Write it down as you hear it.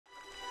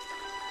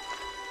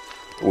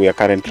We are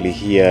currently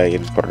here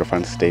in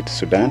Kordofan State,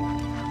 Sudan.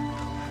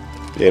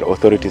 The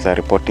authorities are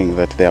reporting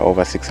that there are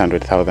over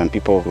 600,000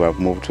 people who have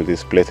moved to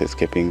this place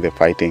escaping the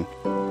fighting.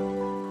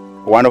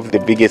 One of the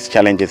biggest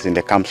challenges in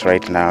the camps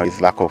right now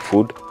is lack of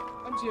food.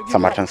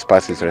 Samaritan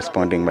is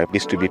responding by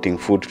distributing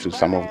food to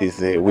some of these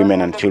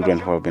women and children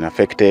who have been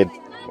affected,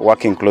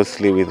 working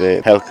closely with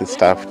the health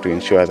staff to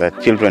ensure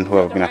that children who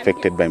have been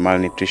affected by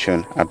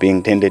malnutrition are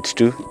being tended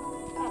to.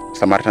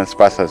 Samaritan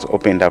has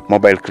opened up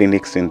mobile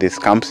clinics in these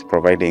camps,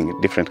 providing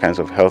different kinds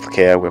of health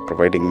care. We're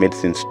providing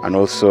medicines and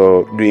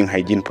also doing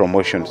hygiene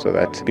promotion so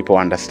that people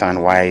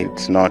understand why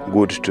it's not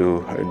good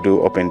to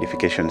do open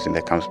defecations in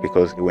the camps,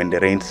 because when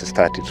the rains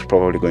start, it's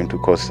probably going to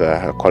cause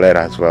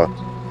cholera as well.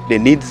 The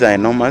needs are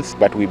enormous,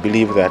 but we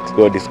believe that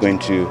God is going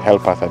to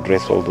help us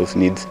address all those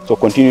needs. So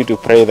continue to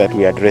pray that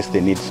we address the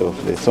needs of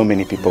so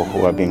many people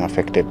who are being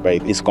affected by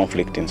this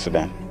conflict in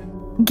Sudan.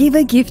 Give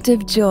a gift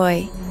of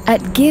joy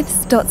at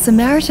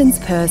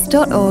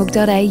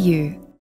gifts.samaritanspurse.org.au.